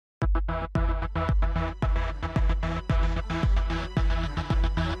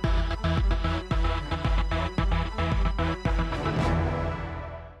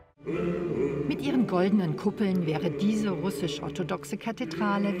goldenen Kuppeln wäre diese russisch-orthodoxe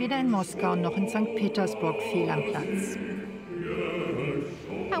Kathedrale weder in Moskau noch in St. Petersburg fehl am Platz.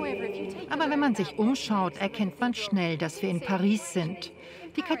 Aber wenn man sich umschaut, erkennt man schnell, dass wir in Paris sind.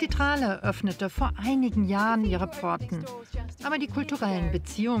 Die Kathedrale öffnete vor einigen Jahren ihre Pforten. Aber die kulturellen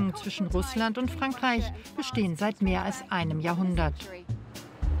Beziehungen zwischen Russland und Frankreich bestehen seit mehr als einem Jahrhundert.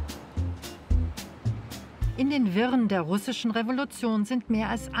 In den Wirren der russischen Revolution sind mehr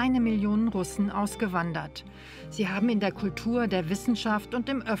als 1 Million Russen ausgewandert. Sie haben in der Kultur, der Wissenschaft und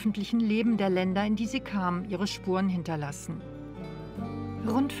im öffentlichen Leben der Länder, in die sie kamen, ihre Spuren hinterlassen.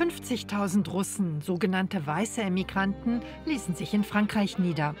 Rund 50.000 Russen, sogenannte weiße Emigranten, ließen sich in Frankreich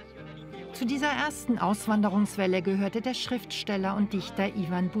nieder. Zu dieser ersten Auswanderungswelle gehörte der Schriftsteller und Dichter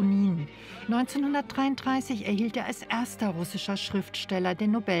Iwan Bunin. 1933 erhielt er als erster russischer Schriftsteller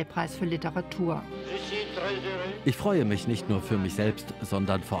den Nobelpreis für Literatur. Ich freue mich nicht nur für mich selbst,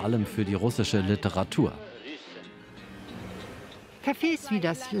 sondern vor allem für die russische Literatur. Cafés wie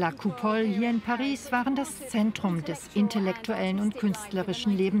das La Coupole hier in Paris waren das Zentrum des intellektuellen und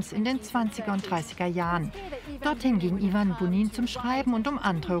künstlerischen Lebens in den 20er und 30er Jahren. Dorthin ging Iwan Bunin zum Schreiben und um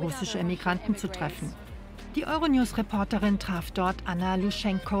andere russische Emigranten zu treffen. Die Euronews-Reporterin traf dort Anna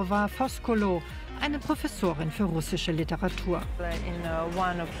Luschenkova-Foskolo, eine Professorin für russische Literatur.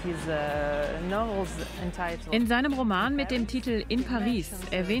 In seinem Roman mit dem Titel In Paris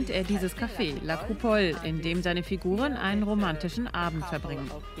erwähnt er dieses Café, La Coupole, in dem seine Figuren einen romantischen Abend verbringen.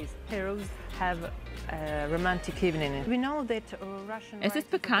 Es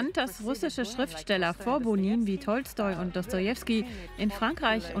ist bekannt, dass russische Schriftsteller vor Bunin wie Tolstoi und Dostojewski in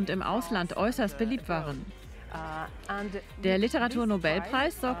Frankreich und im Ausland äußerst beliebt waren. Der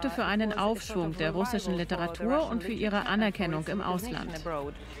Literaturnobelpreis sorgte für einen Aufschwung der russischen Literatur und für ihre Anerkennung im Ausland.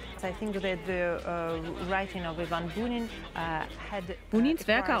 Bunins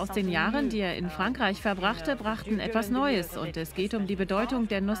Werke aus den Jahren, die er in Frankreich verbrachte, brachten etwas Neues, und es geht um die Bedeutung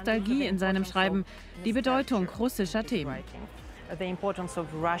der Nostalgie in seinem Schreiben, die Bedeutung russischer Themen.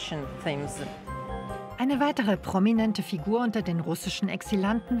 Eine weitere prominente Figur unter den russischen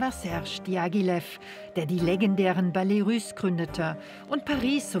Exilanten war Serge Diaghilev, der die legendären Ballets Russes gründete und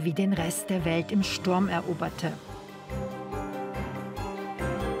Paris sowie den Rest der Welt im Sturm eroberte.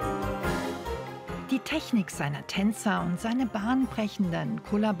 Die Technik seiner Tänzer und seine bahnbrechenden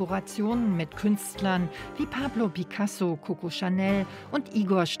Kollaborationen mit Künstlern wie Pablo Picasso, Coco Chanel und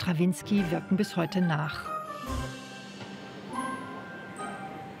Igor Strawinski wirken bis heute nach.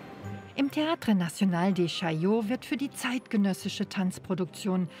 Im Théâtre National des Chaillot wird für die zeitgenössische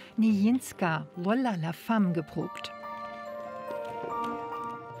Tanzproduktion Nijinska, Voilà la femme geprobt.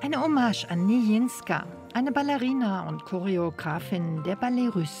 Eine Hommage an Nijinska, eine Ballerina und Choreografin der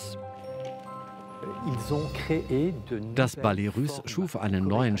Ballets Russes. Das Ballet Russe schuf einen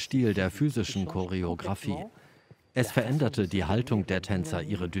neuen Stil der physischen Choreografie. Es veränderte die Haltung der Tänzer,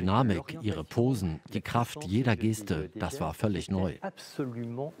 ihre Dynamik, ihre Posen, die Kraft jeder Geste. Das war völlig neu.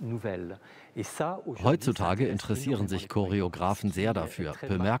 Heutzutage interessieren sich Choreografen sehr dafür.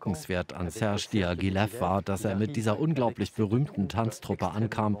 Bemerkenswert an Serge Diaghilev war, dass er mit dieser unglaublich berühmten Tanztruppe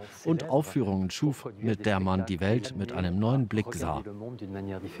ankam und Aufführungen schuf, mit der man die Welt mit einem neuen Blick sah.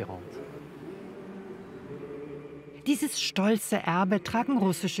 Dieses stolze Erbe tragen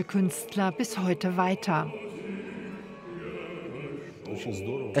russische Künstler bis heute weiter.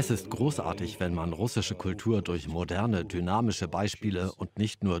 Es ist großartig, wenn man russische Kultur durch moderne, dynamische Beispiele und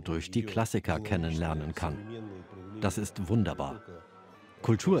nicht nur durch die Klassiker kennenlernen kann. Das ist wunderbar.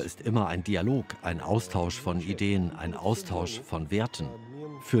 Kultur ist immer ein Dialog, ein Austausch von Ideen, ein Austausch von Werten.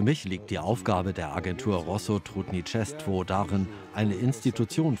 Für mich liegt die Aufgabe der Agentur Rosso-Trudničestvo darin, eine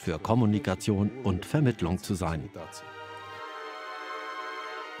Institution für Kommunikation und Vermittlung zu sein.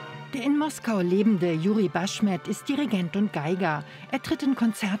 Der in Moskau lebende Juri Baschmet ist Dirigent und Geiger. Er tritt in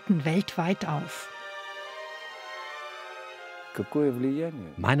Konzerten weltweit auf.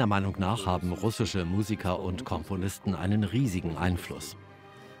 Meiner Meinung nach haben russische Musiker und Komponisten einen riesigen Einfluss.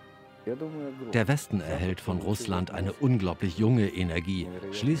 Der Westen erhält von Russland eine unglaublich junge Energie.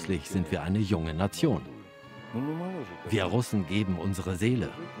 Schließlich sind wir eine junge Nation. Wir Russen geben unsere Seele.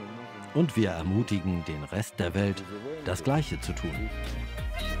 Und wir ermutigen den Rest der Welt, das Gleiche zu tun.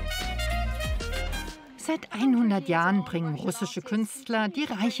 Seit 100 Jahren bringen russische Künstler die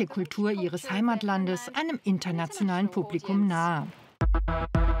reiche Kultur ihres Heimatlandes einem internationalen Publikum nahe.